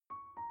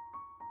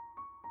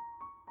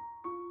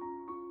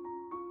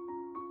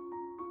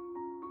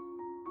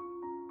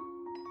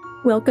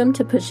Welcome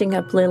to Pushing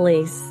Up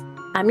Lilies.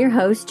 I'm your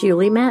host,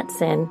 Julie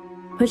Matson.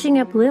 Pushing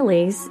Up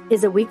Lilies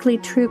is a weekly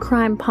true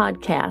crime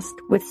podcast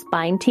with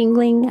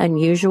spine-tingling,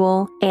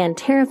 unusual, and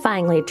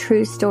terrifyingly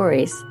true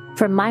stories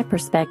from my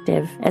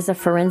perspective as a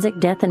forensic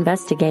death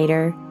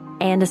investigator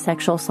and a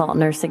sexual assault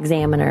nurse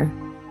examiner.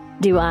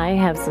 Do I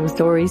have some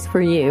stories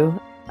for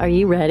you? Are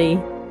you ready?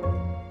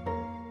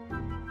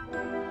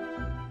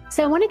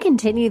 So I want to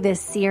continue this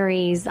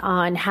series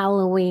on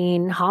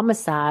Halloween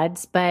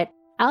homicides, but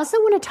I also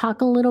want to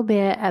talk a little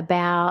bit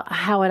about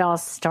how it all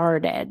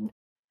started.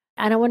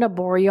 I don't want to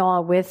bore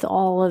y'all with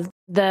all of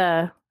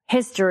the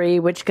history,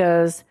 which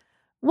goes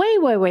way,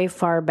 way, way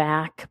far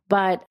back.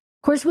 But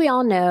of course, we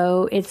all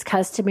know it's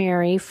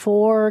customary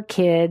for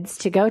kids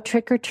to go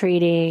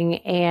trick-or-treating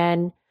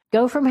and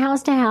go from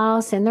house to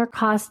house in their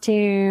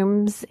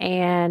costumes,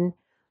 and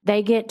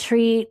they get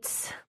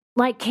treats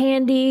like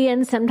candy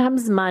and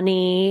sometimes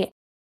money.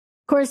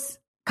 Of course,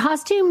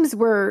 costumes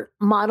were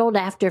modeled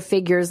after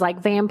figures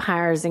like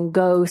vampires and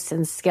ghosts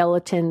and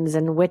skeletons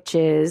and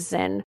witches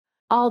and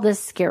all this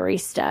scary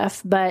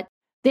stuff. But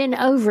then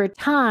over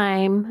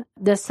time,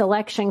 the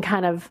selection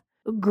kind of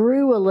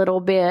grew a little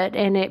bit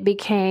and it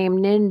became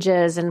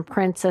ninjas and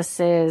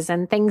princesses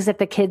and things that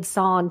the kids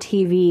saw on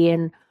TV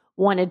and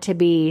wanted to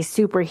be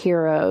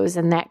superheroes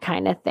and that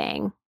kind of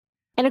thing.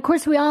 And of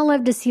course, we all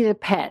love to see the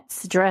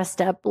pets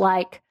dressed up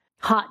like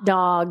hot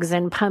dogs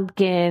and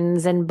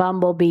pumpkins and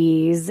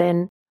bumblebees,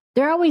 and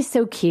they're always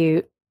so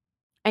cute.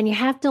 And you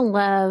have to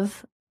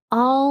love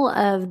all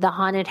of the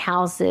haunted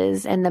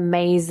houses and the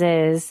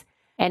mazes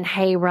and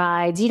hay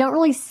rides. You don't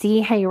really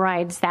see hay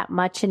rides that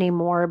much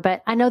anymore,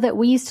 but I know that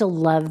we used to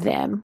love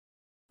them.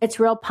 It's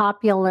real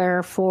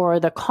popular for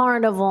the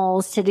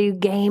carnivals to do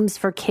games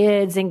for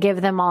kids and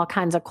give them all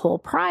kinds of cool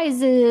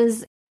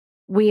prizes.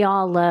 We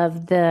all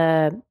love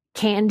the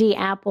candy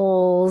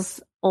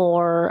apples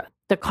or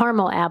the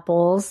caramel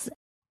apples.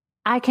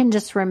 I can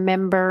just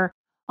remember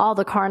all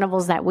the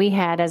carnivals that we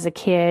had as a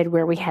kid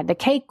where we had the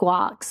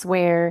cakewalks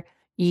where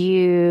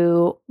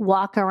you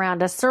walk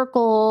around a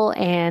circle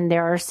and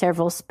there are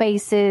several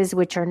spaces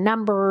which are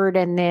numbered.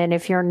 And then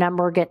if your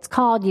number gets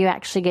called, you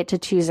actually get to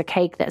choose a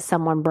cake that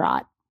someone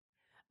brought.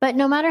 But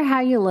no matter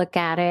how you look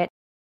at it,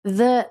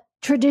 the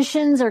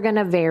traditions are going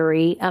to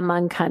vary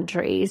among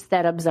countries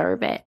that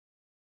observe it.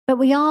 But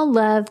we all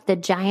love the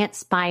giant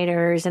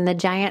spiders and the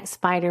giant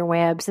spider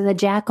webs and the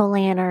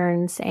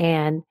jack-o'-lanterns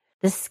and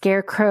the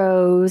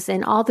scarecrows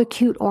and all the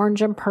cute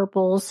orange and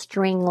purple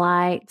string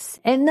lights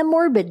and the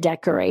morbid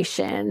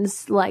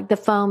decorations like the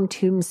foam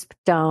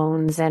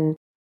tombstones and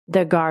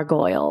the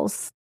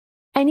gargoyles.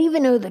 And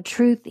even though the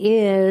truth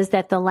is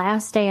that the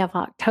last day of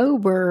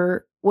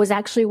October was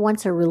actually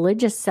once a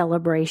religious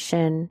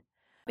celebration,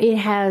 it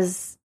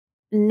has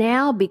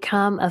now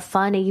become a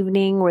fun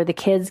evening where the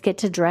kids get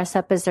to dress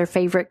up as their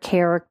favorite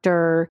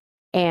character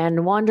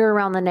and wander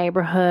around the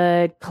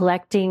neighborhood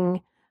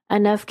collecting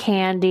enough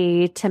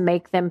candy to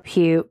make them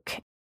puke.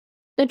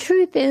 The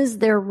truth is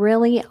there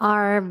really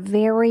are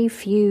very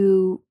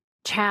few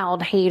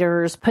child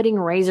haters putting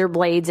razor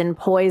blades and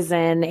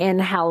poison in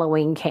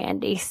Halloween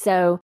candy.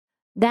 So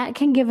that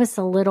can give us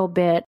a little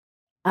bit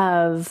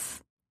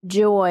of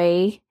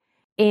joy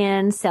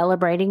in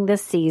celebrating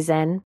this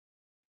season.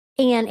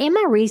 And in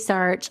my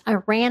research, I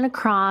ran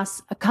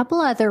across a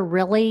couple other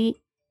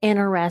really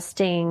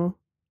interesting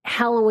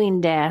Halloween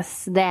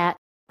deaths that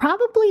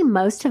probably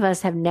most of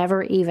us have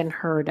never even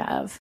heard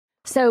of.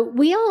 So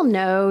we all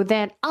know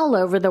that all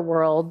over the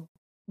world,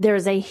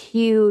 there's a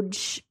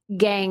huge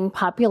gang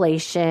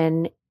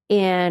population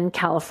in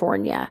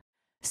California.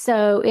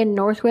 So in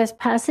Northwest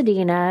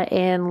Pasadena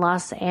in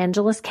Los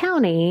Angeles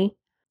County,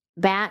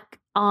 back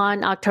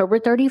on October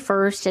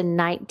 31st in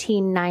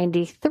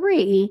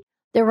 1993,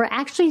 there were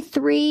actually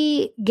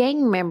 3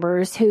 gang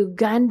members who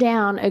gunned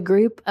down a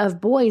group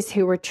of boys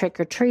who were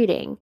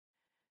trick-or-treating.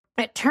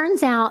 It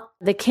turns out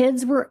the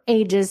kids were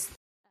ages,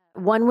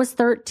 one was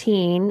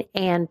 13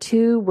 and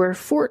 2 were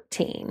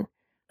 14.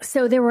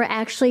 So there were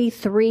actually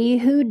 3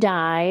 who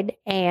died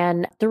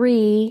and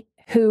 3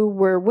 who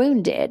were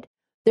wounded.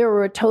 There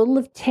were a total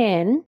of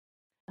 10.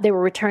 They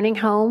were returning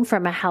home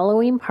from a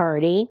Halloween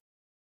party.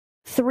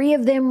 3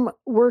 of them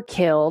were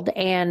killed,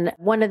 and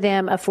one of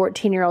them, a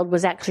 14-year-old,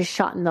 was actually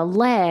shot in the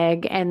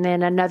leg, and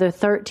then another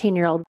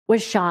 13-year-old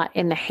was shot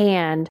in the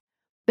hand.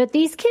 But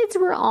these kids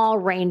were all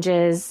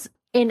ranges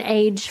in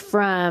age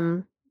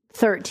from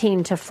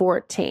 13 to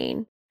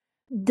 14.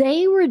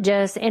 They were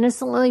just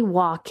innocently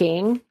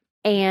walking,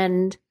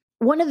 and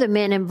one of the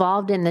men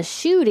involved in the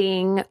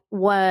shooting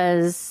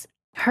was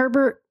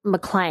Herbert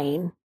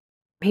McLean.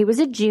 He was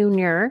a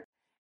junior,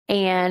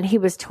 and he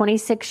was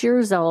 26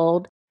 years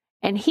old.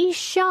 And he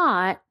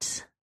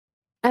shot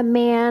a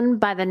man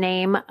by the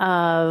name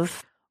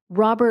of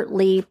Robert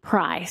Lee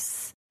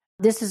Price.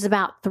 This is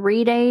about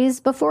 3 days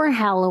before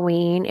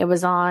Halloween. It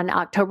was on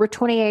October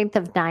 28th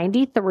of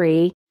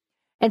 93.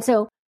 And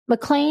so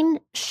McLean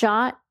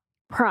shot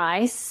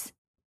Price.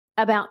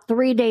 About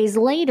 3 days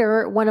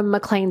later, one of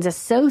McLean's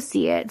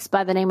associates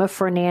by the name of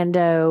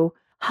Fernando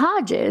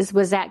Hodges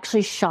was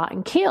actually shot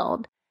and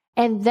killed.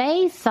 And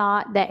they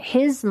thought that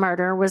his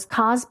murder was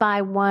caused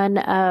by one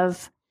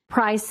of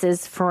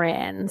Price's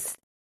friends.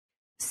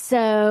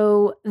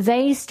 So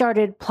they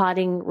started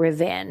plotting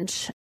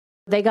revenge.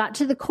 They got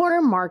to the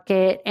corner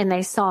market and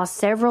they saw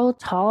several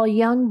tall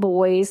young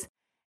boys.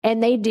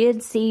 And they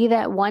did see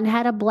that one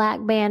had a black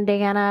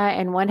bandana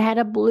and one had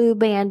a blue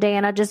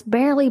bandana just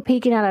barely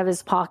peeking out of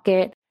his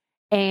pocket.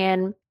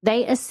 And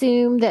they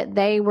assumed that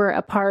they were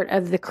a part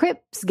of the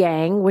Crips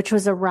gang, which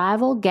was a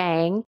rival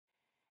gang.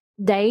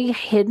 They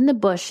hid in the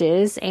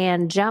bushes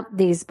and jumped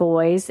these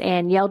boys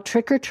and yelled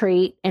trick or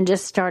treat and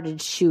just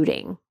started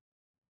shooting.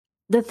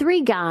 The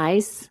three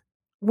guys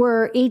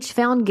were each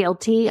found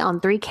guilty on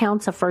 3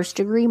 counts of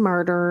first-degree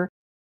murder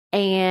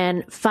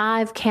and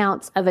 5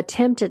 counts of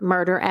attempted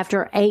murder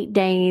after 8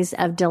 days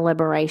of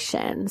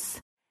deliberations.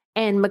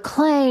 And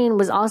McLean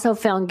was also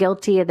found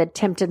guilty of the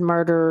attempted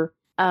murder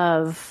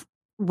of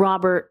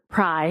Robert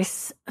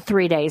Price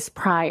 3 days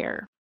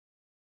prior.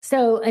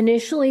 So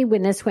initially,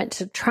 when this went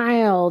to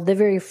trial, the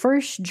very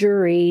first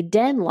jury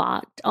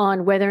deadlocked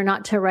on whether or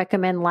not to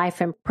recommend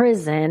life in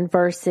prison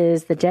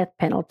versus the death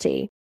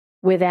penalty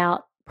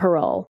without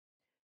parole.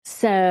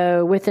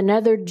 So with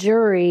another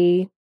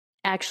jury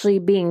actually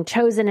being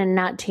chosen in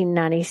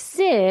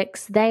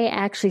 1996, they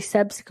actually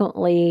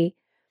subsequently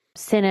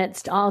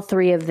sentenced all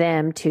 3 of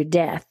them to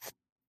death.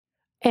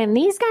 And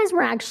these guys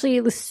were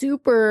actually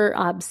super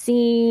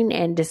obscene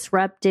and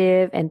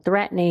disruptive and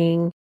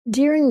threatening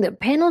during the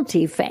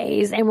penalty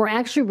phase and were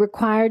actually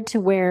required to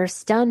wear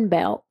stun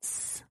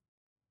belts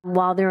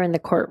while they're in the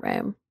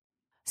courtroom.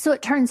 So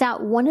it turns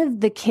out one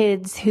of the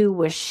kids who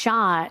was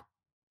shot,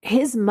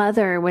 his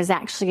mother was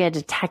actually a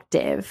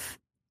detective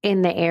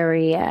in the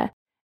area,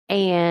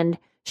 and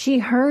she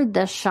heard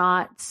the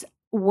shots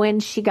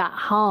when she got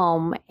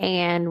home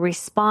and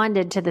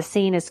responded to the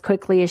scene as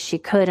quickly as she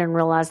could and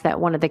realized that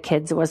one of the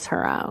kids was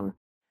her own.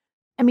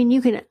 I mean,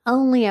 you can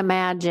only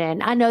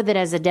imagine. I know that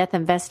as a death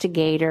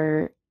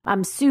investigator,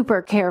 I'm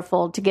super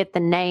careful to get the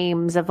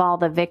names of all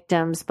the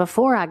victims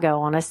before I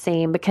go on a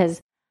scene because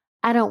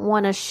I don't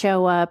want to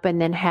show up and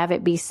then have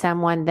it be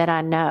someone that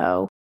I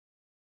know.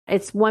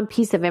 It's one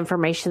piece of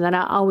information that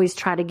I always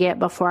try to get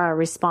before I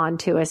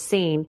respond to a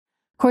scene.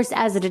 Of course,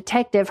 as a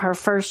detective, her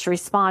first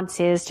response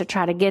is to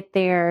try to get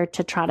there,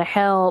 to try to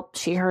help.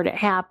 She heard it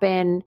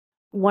happen.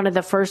 One of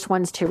the first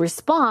ones to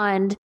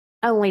respond,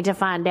 only to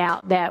find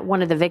out that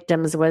one of the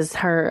victims was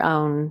her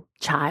own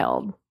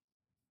child.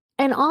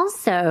 And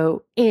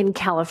also in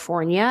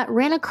California,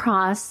 ran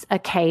across a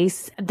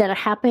case that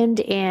happened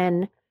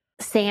in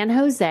San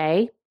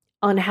Jose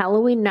on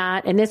Halloween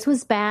night, and this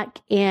was back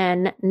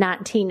in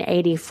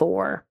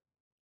 1984.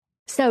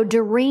 So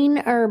Doreen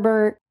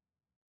Herbert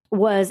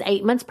was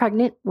 8 months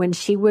pregnant when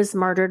she was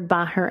murdered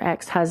by her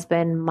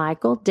ex-husband,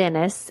 Michael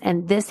Dennis,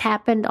 and this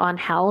happened on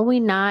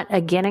Halloween night,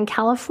 again in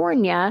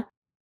California.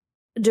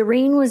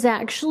 Doreen was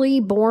actually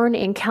born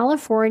in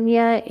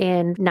California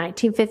in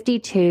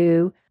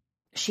 1952.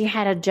 She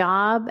had a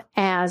job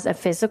as a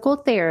physical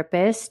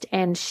therapist,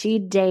 and she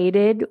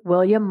dated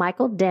William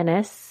Michael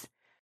Dennis,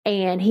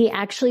 and he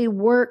actually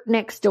worked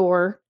next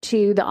door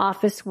to the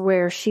office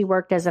where she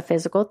worked as a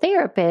physical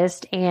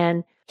therapist,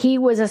 and he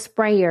was a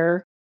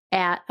sprayer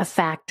at a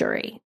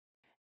factory.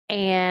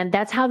 And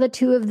that's how the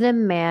two of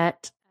them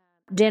met.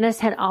 Dennis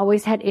had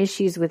always had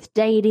issues with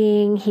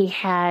dating. He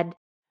had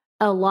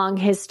a long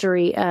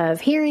history of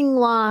hearing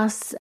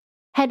loss,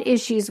 had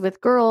issues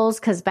with girls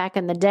because back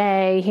in the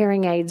day,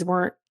 hearing aids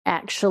weren't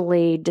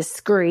actually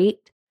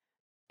discreet.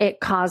 It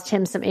caused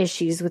him some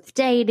issues with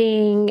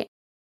dating.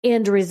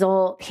 End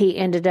result, he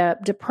ended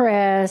up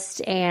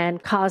depressed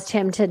and caused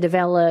him to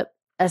develop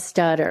a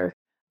stutter.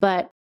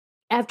 But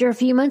after a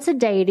few months of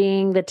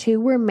dating, the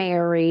two were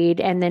married,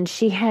 and then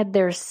she had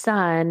their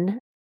son,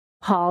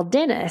 Paul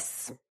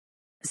Dennis.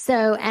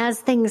 So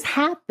as things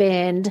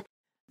happened,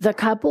 the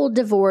couple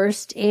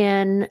divorced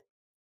in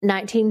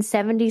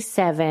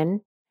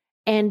 1977,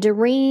 and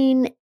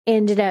Doreen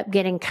ended up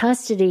getting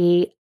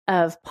custody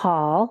of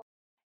Paul,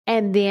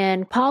 and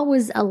then Paul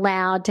was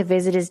allowed to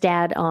visit his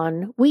dad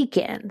on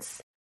weekends.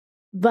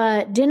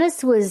 But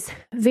Dennis was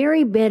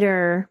very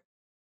bitter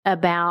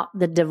about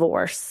the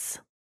divorce.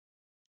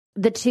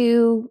 The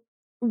two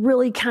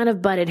really kind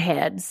of butted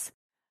heads.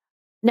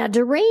 Now,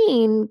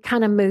 Doreen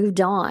kind of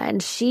moved on.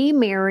 She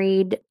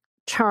married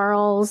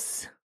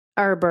Charles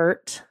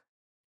Herbert.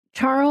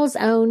 Charles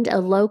owned a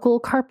local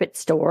carpet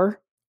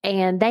store,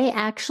 and they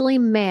actually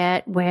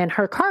met when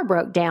her car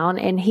broke down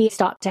and he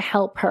stopped to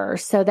help her.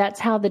 So that's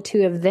how the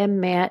two of them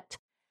met.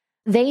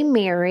 They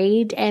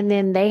married, and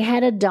then they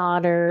had a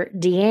daughter,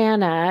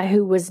 Deanna,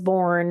 who was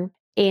born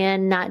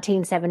in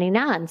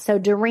 1979. So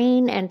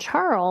Doreen and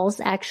Charles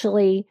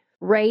actually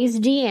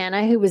raised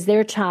Deanna, who was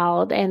their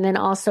child, and then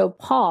also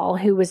Paul,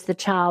 who was the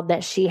child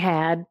that she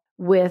had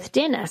with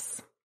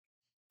Dennis.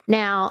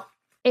 Now,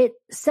 it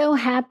so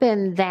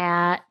happened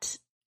that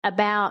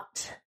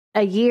about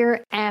a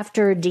year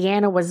after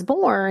Deanna was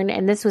born,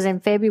 and this was in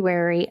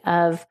February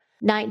of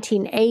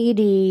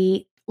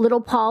 1980,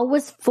 little Paul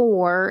was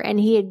 4, and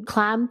he had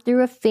climbed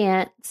through a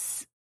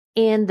fence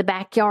in the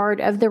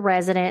backyard of the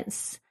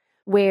residence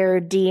where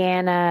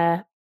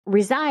Deanna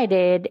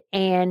resided,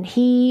 and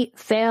he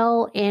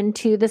fell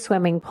into the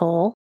swimming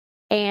pool.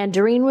 And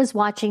Doreen was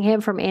watching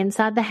him from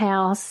inside the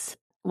house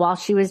while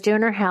she was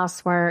doing her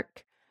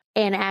housework,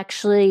 and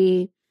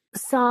actually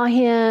saw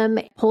him,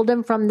 pulled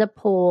him from the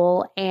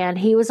pool, and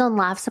he was on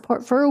life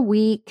support for a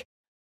week.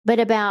 But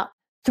about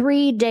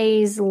 3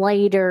 days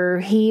later,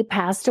 he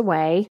passed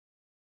away,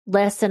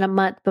 less than a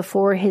month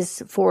before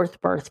his 4th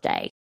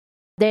birthday.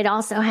 They'd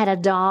also had a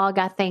dog,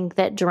 I think,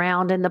 that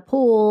drowned in the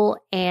pool.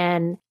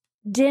 And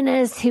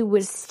Dennis, who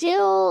was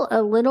still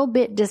a little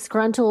bit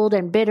disgruntled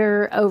and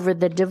bitter over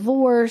the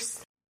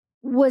divorce,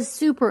 was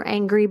super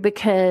angry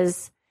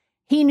because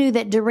he knew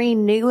that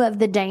Doreen knew of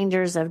the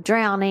dangers of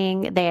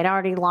drowning. They had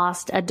already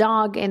lost a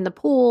dog in the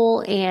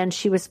pool, and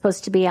she was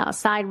supposed to be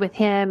outside with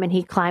him, and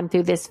he climbed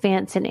through this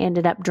fence and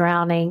ended up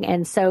drowning.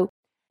 And so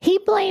he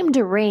blamed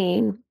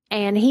Doreen,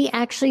 and he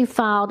actually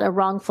filed a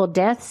wrongful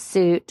death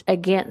suit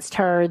against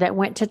her that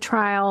went to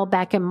trial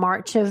back in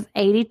March of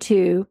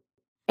 82.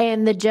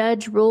 And the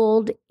judge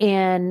ruled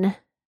in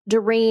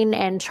Doreen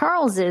and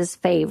Charles's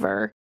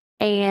favor,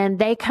 and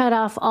they cut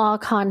off all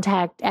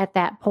contact at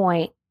that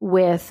point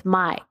with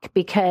Mike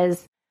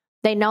because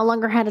they no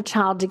longer had a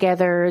child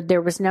together.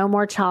 There was no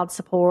more child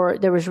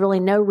support. There was really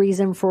no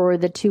reason for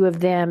the two of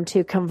them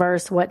to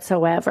converse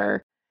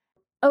whatsoever.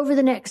 Over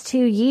the next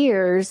 2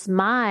 years,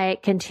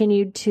 Mike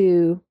continued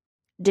to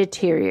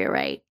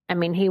deteriorate. I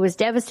mean, he was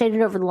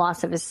devastated over the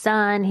loss of his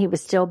son. He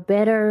was still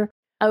bitter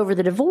over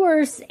the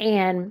divorce,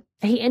 and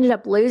he ended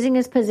up losing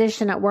his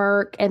position at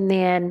work. And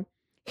then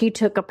he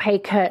took a pay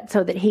cut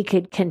so that he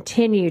could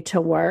continue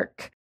to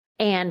work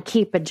and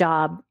keep a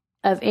job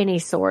of any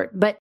sort.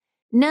 But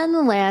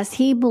nonetheless,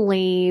 he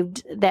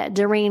believed that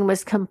Doreen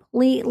was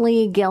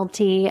completely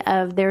guilty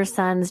of their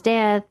son's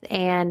death,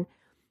 and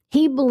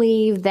he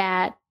believed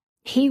that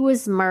he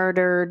was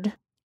murdered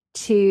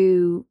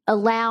to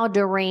allow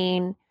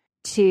Doreen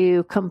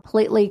to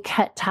completely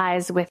cut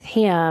ties with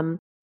him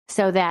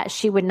so that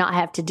she would not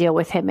have to deal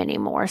with him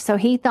anymore. So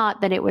he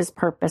thought that it was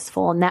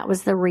purposeful, and that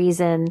was the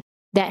reason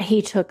that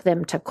he took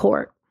them to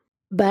court.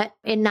 But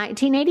in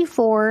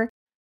 1984,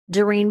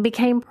 Doreen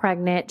became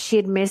pregnant. She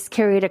had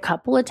miscarried a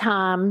couple of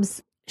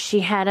times. She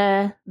had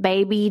a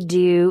baby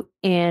due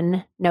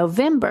in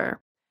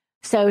November.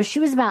 So she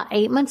was about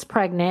 8 months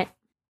pregnant.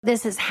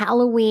 This is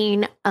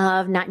Halloween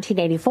of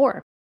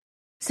 1984.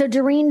 So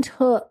Doreen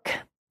took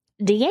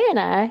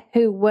Deanna,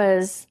 who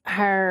was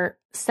her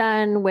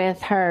son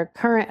with her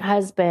current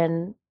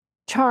husband,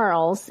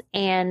 Charles,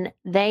 and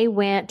they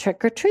went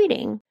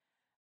trick-or-treating.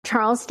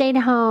 Charles stayed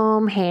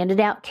home, handed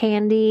out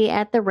candy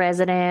at the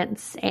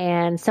residence.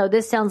 And so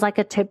this sounds like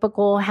a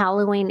typical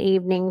Halloween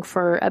evening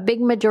for a big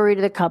majority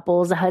of the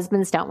couples. The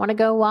husbands don't want to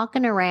go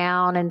walking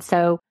around, and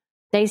so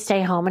they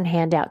stay home and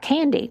hand out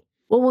candy.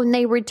 Well, when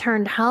they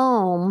returned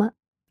home,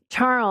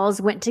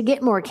 Charles went to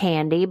get more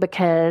candy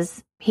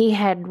because he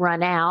had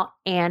run out,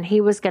 and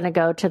he was going to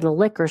go to the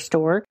liquor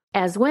store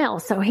as well.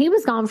 So he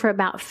was gone for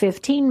about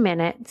 15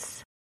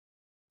 minutes.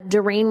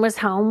 Doreen was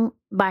home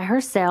by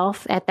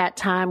herself at that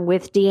time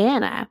with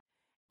Deanna.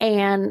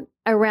 And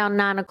around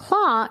 9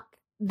 o'clock,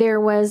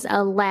 there was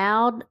a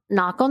loud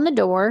knock on the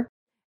door,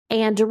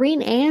 and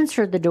Doreen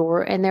answered the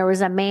door, and there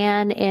was a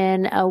man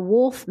in a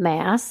wolf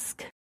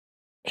mask.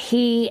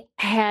 He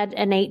had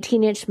an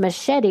 18-inch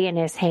machete in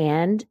his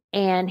hand,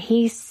 and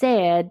he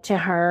said to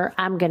her,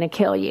 "I'm going to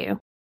kill you."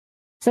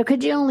 So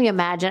could you only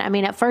imagine? I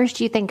mean, at first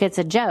you think it's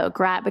a joke,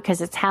 right? Because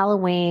it's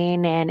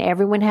Halloween and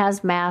everyone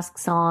has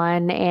masks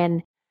on,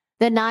 and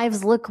the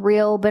knives look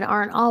real but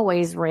aren't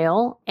always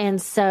real. And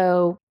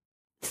so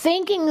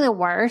thinking the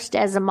worst,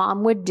 as a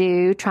mom would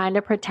do, trying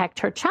to protect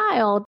her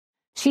child,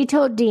 she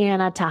told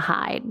Deanna to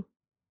hide.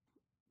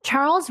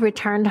 Charles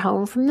returned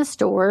home from the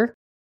store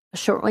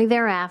shortly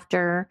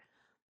thereafter.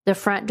 The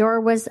front door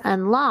was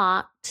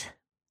unlocked,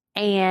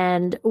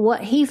 and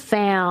what he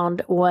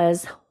found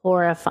was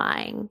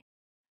horrifying.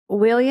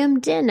 William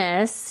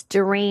Dennis,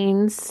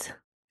 Doreen's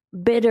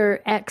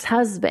bitter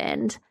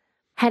ex-husband,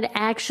 had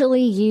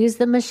actually used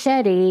the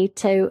machete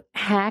to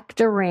hack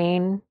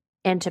Doreen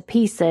into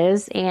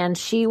pieces, and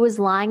she was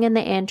lying in the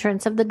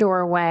entrance of the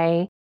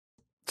doorway.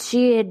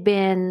 She had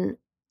been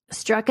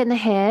struck in the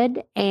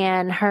head,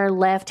 and her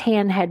left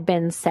hand had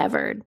been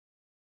severed.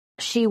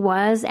 She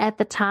was, at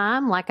the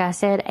time, like I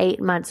said,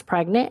 8 months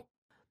pregnant.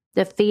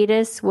 The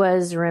fetus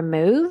was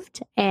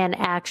removed and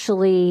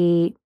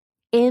actually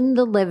in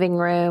the living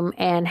room,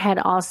 and had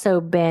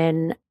also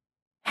been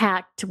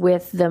hacked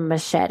with the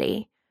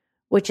machete,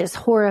 which is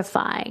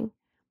horrifying.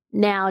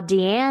 Now,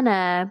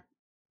 Deanna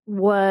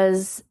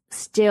was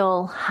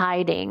still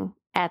hiding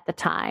at the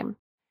time.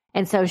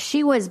 And so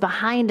she was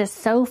behind a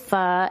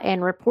sofa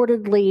and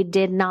reportedly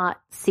did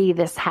not see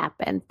this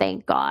happen,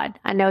 thank God.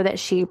 I know that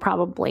she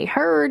probably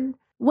heard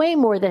way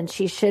more than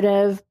she should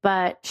have,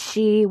 but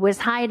she was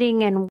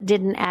hiding and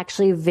didn't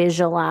actually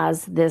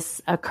visualize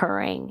this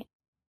occurring.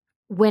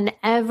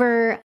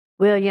 Whenever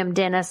William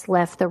Dennis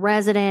left the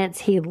residence,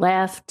 he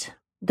left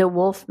the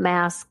wolf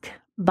mask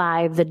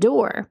by the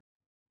door.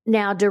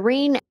 Now,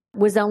 Doreen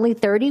was only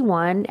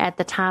 31 at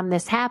the time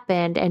this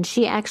happened, and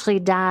she actually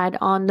died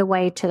on the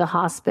way to the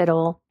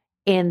hospital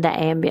in the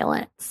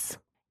ambulance.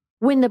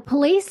 When the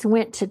police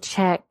went to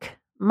check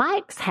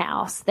Mike's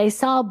house, they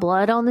saw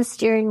blood on the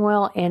steering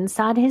wheel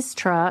inside his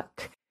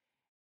truck.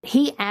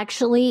 He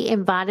actually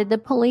invited the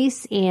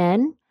police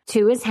in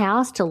to his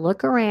house to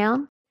look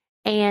around,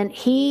 and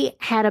he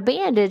had a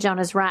bandage on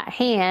his right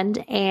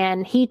hand,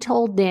 and he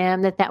told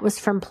them that that was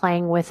from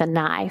playing with a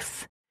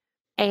knife.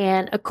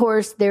 And of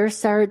course, their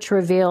search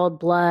revealed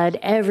blood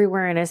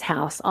everywhere in his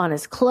house, on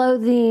his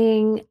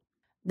clothing.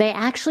 They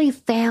actually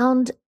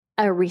found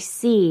a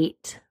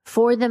receipt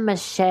for the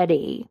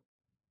machete.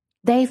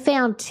 They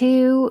found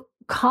 2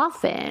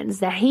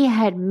 coffins that he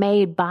had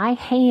made by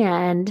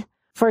hand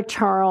for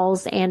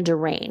Charles and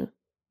Doreen.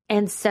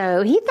 And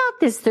so he thought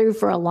this through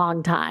for a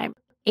long time.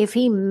 If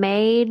he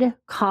made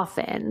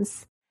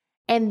coffins,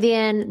 and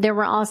then there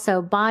were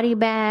also body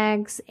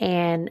bags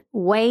and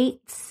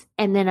weights,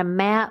 and then a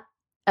map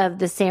of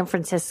the San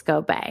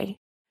Francisco Bay.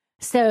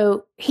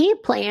 So he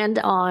planned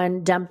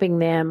on dumping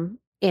them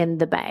in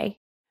the bay,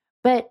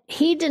 but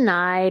he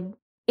denied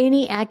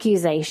any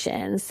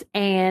accusations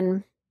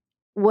and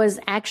was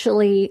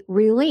actually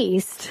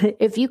released,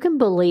 if you can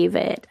believe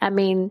it. I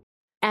mean,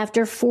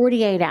 after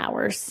 48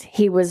 hours,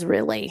 he was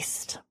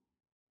released.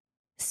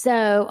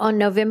 So on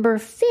November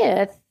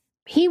 5th,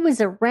 he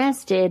was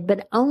arrested,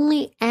 but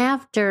only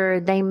after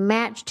they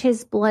matched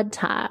his blood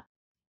type.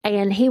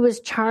 And he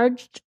was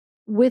charged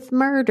with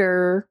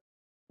murder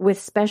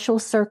with special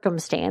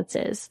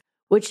circumstances,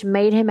 which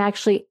made him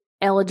actually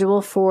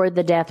eligible for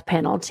the death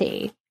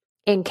penalty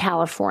in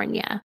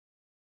California.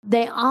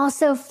 They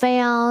also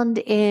found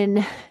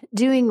in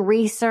doing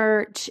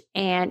research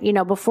and,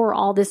 before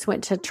all this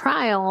went to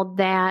trial,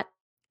 that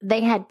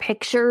they had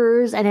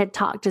pictures and had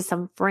talked to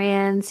some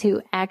friends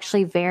who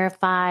actually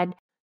verified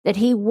that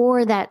he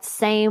wore that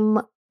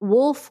same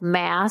wolf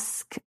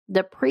mask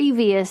the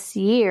previous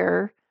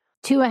year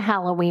to a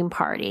Halloween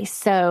party.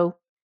 So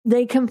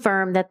they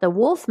confirmed that the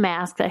wolf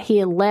mask that he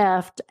had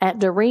left at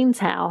Doreen's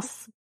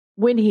house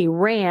when he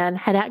ran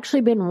had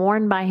actually been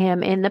worn by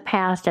him in the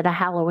past at a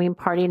Halloween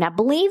party. And I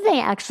believe they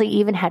actually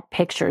even had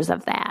pictures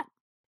of that,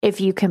 if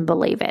you can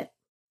believe it.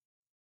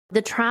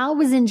 The trial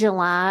was in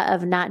July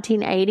of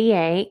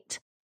 1988,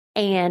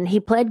 and he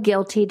pled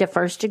guilty to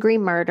first-degree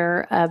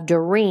murder of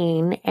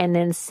Doreen and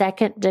then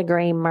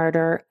second-degree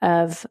murder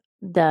of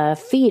the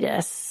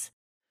fetus.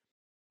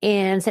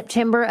 In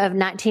September of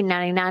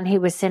 1999, he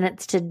was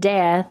sentenced to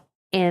death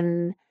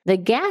in the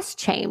gas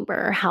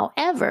chamber.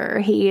 However,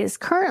 he is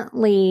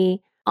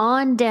currently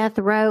on death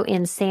row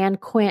in San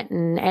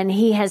Quentin, and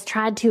he has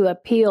tried to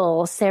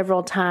appeal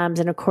several times,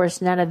 and of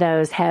course, none of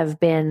those have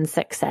been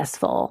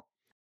successful.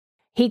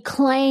 He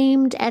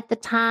claimed at the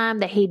time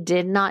that he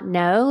did not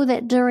know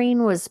that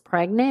Doreen was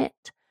pregnant,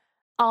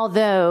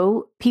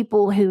 although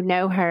people who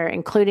know her,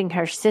 including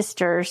her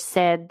sister,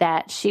 said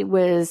that she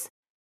was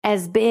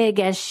as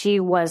big as she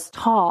was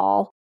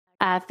tall.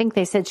 I think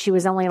they said she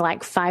was only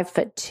like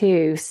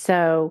 5'2".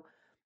 So,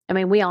 I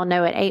mean, we all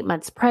know at 8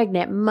 months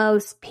pregnant,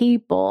 most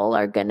people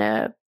are going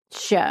to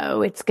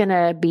show. It's going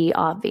to be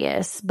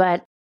obvious.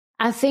 But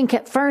I think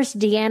at first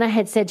Deanna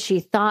had said she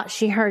thought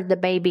she heard the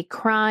baby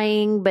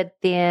crying, but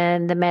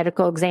then the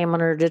medical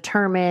examiner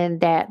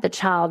determined that the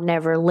child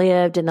never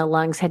lived and the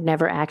lungs had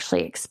never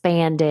actually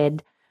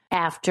expanded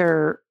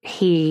after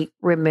he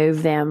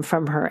removed them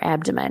from her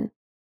abdomen.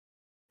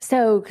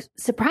 So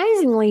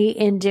surprisingly,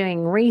 in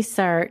doing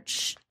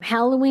research,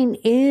 Halloween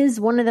is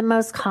one of the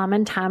most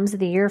common times of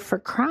the year for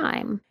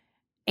crime.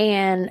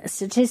 And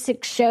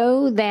statistics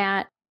show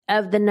that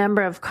of the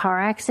number of car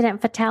accident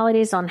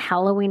fatalities on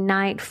Halloween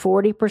night,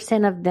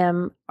 40% of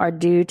them are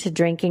due to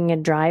drinking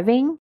and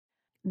driving.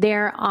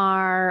 There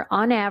are,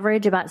 on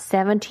average, about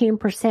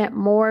 17%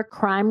 more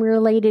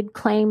crime-related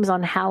claims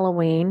on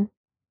Halloween,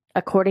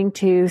 according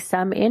to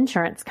some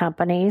insurance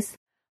companies.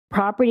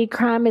 Property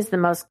crime is the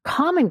most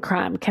common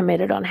crime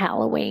committed on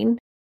Halloween,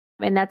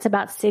 and that's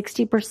about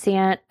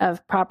 60%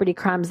 of property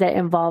crimes that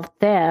involve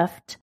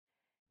theft.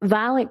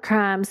 Violent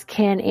crimes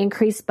can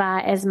increase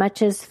by as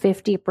much as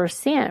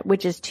 50%,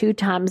 which is 2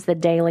 times the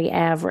daily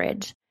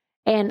average.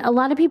 And a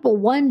lot of people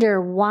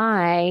wonder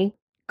why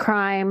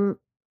crime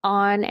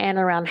on and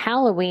around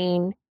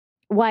Halloween,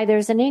 why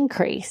there's an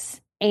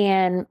increase.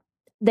 And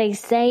they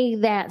say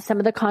that some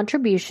of the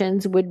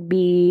contributions would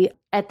be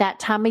at that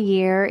time of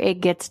year,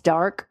 it gets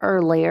dark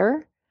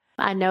earlier.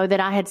 I know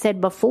that I had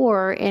said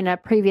before in a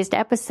previous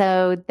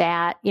episode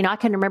that, I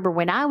can remember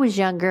when I was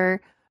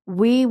younger,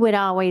 we would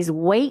always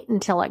wait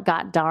until it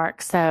got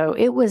dark. So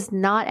it was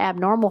not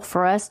abnormal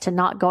for us to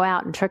not go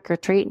out and trick or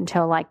treat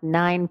until like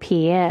 9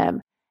 p.m.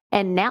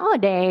 And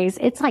nowadays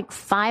it's like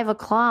 5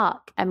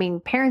 o'clock. I mean,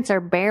 parents are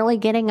barely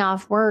getting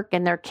off work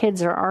and their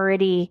kids are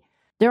already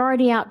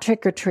out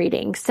trick or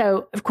treating.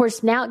 So of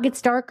course now it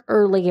gets dark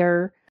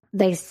earlier.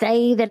 They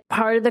say that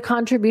part of the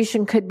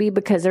contribution could be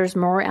because there's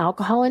more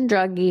alcohol and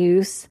drug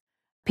use.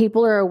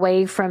 People are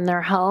away from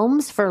their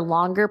homes for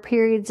longer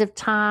periods of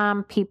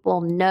time.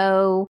 People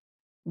know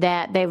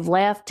that they've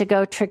left to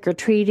go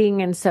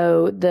trick-or-treating. And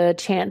so the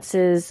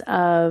chances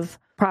of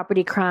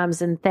property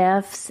crimes and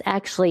thefts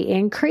actually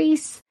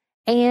increase.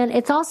 And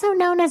it's also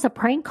known as a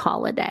prank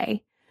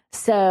holiday.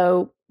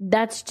 So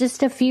that's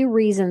just a few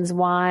reasons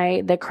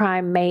why the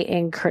crime may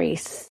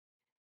increase.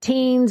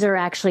 Teens are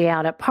actually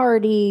out at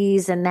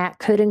parties, and that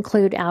could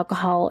include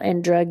alcohol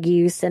and drug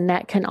use, and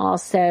that can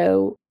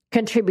also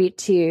contribute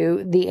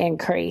to the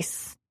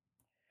increase.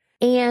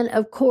 And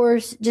of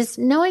course, just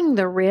knowing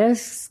the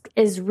risks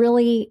is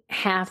really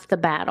half the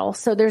battle.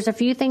 So there's a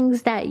few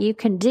things that you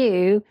can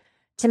do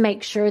to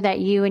make sure that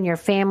you and your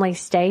family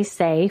stay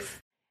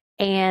safe.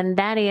 And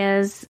that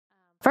is,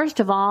 first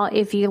of all,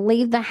 if you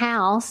leave the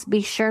house,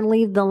 be sure to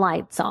leave the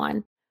lights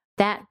on.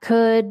 That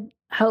could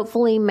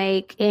hopefully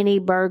make any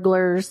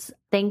burglars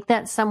think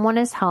that someone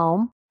is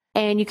home.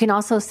 And you can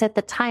also set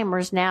the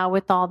timers now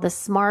with all the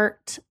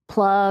smart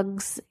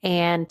plugs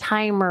and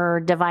timer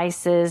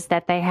devices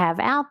that they have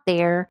out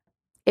there.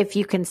 If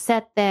you can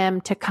set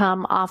them to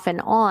come off and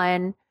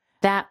on,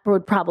 that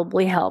would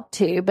probably help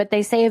too. But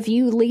they say if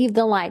you leave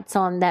the lights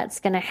on, that's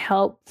going to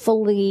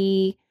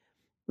helpfully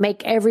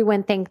make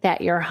everyone think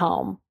that you're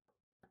home.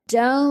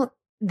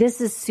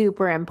 This is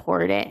super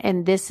important.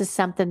 And this is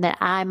something that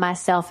I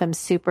myself am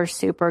super,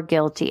 super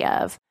guilty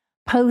of.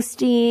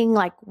 Posting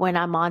like when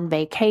I'm on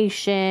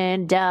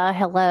vacation,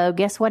 hello,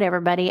 guess what,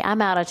 everybody?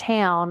 I'm out of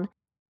town.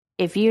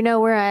 If you know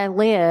where I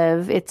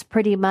live, it's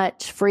pretty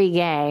much free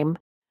game.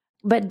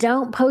 But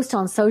don't post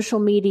on social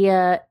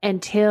media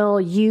until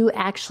you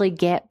actually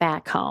get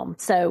back home.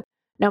 So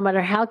no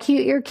matter how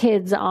cute your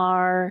kids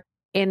are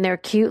in their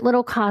cute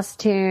little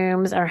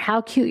costumes, or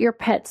how cute your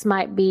pets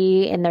might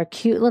be in their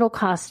cute little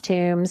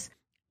costumes,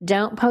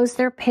 don't post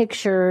their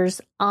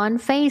pictures on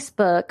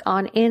Facebook,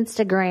 on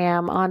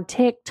Instagram, on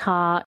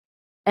TikTok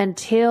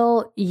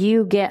until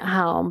you get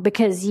home,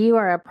 because you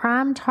are a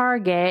prime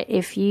target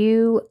if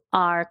you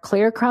are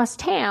clear across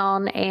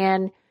town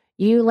and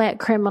you let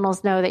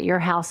criminals know that your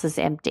house is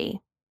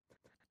empty.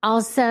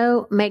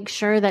 Also, make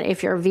sure that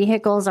if your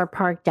vehicles are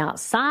parked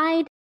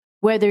outside,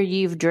 whether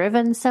you've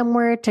driven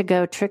somewhere to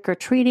go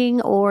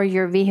trick-or-treating or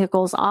your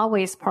vehicle's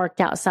always parked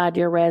outside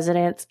your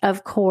residence,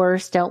 of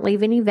course, don't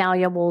leave any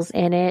valuables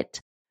in it.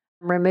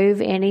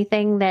 Remove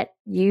anything that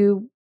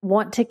you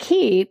want to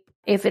keep.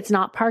 If it's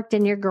not parked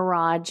in your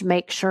garage,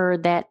 make sure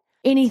that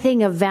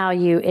anything of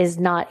value is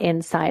not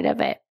inside of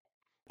it.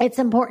 It's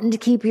important to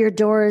keep your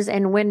doors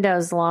and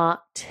windows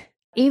locked,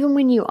 even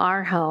when you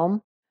are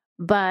home,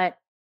 but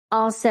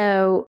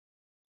also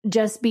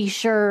just be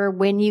sure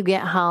when you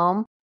get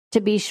home to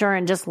be sure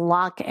and just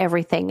lock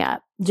everything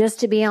up,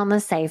 just to be on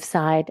the safe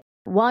side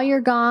while you're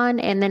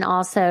gone, and then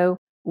also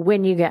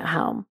when you get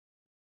home.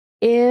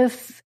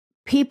 If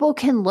people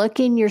can look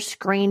in your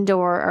screen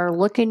door or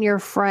look in your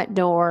front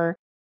door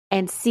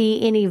and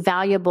see any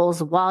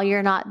valuables while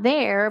you're not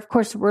there, of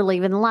course, we're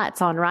leaving the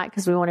lights on, right?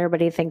 Because we want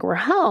everybody to think we're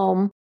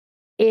home.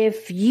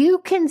 If you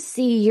can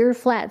see your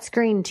flat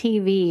screen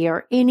TV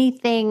or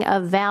anything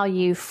of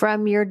value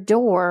from your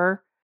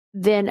door,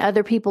 then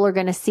other people are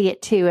going to see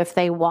it too if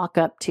they walk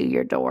up to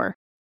your door.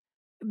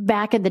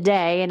 Back in the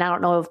day, and I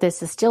don't know if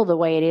this is still the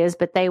way it is,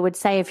 but they would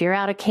say if you're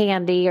out of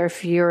candy or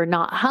if you're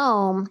not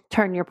home,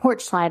 turn your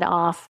porch light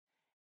off.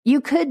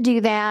 You could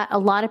do that. A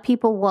lot of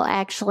people will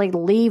actually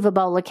leave a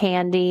bowl of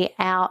candy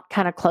out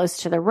kind of close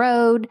to the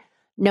road.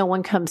 No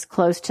one comes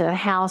close to the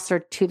house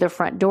or to the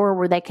front door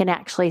where they can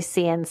actually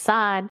see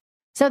inside,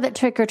 so that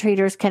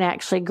trick-or-treaters can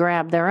actually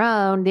grab their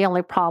own. The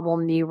only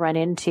problem you run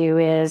into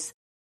is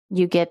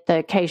you get the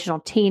occasional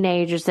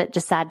teenagers that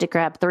decide to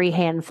grab 3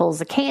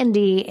 handfuls of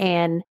candy,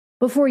 and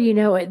before you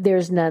know it,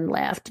 there's none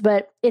left.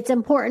 But it's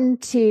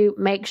important to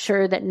make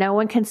sure that no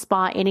one can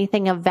spot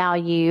anything of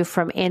value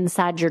from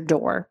inside your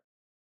door.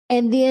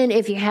 And then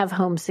if you have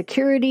home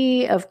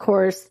security, of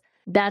course,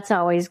 that's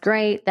always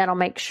great. That'll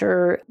make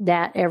sure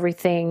that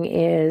everything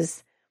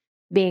is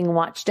being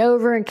watched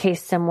over in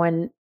case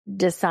someone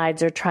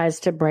decides or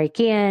tries to break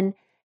in.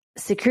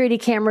 Security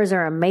cameras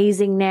are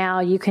amazing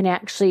now. You can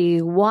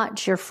actually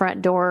watch your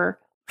front door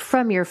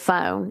from your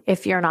phone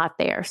if you're not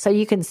there. So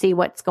you can see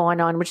what's going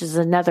on, which is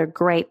another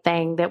great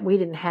thing that we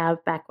didn't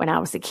have back when I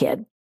was a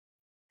kid.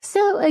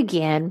 So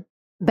again,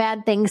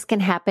 bad things can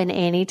happen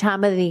any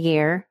time of the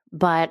year,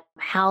 but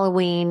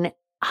Halloween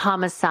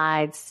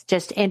homicides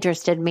just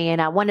interested me,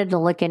 and I wanted to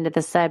look into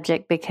the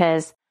subject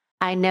because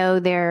I know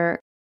there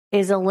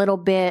is a little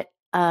bit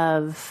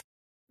of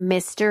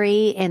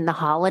mystery in the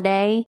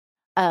holiday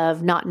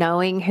of not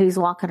knowing who's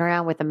walking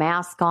around with a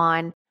mask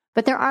on.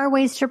 But there are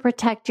ways to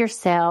protect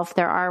yourself.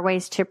 There are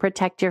ways to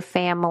protect your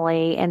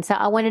family. And so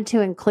I wanted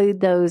to include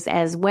those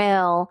as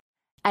well.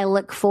 I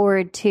look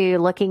forward to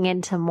looking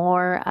into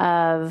more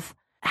of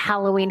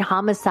Halloween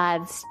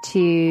homicides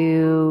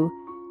to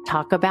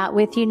talk about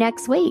with you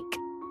next week.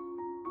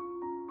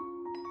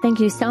 Thank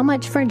you so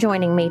much for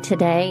joining me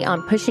today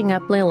on Pushing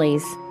Up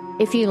Lilies.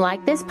 If you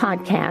like this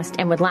podcast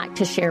and would like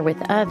to share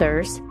with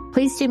others,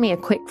 please do me a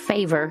quick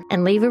favor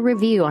and leave a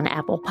review on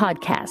Apple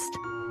Podcast.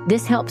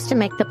 This helps to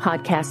make the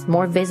podcast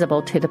more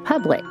visible to the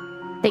public.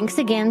 Thanks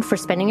again for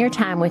spending your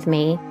time with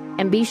me,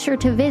 And be sure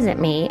to visit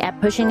me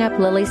at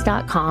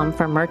pushinguplilies.com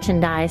for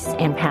merchandise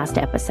and past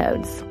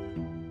episodes.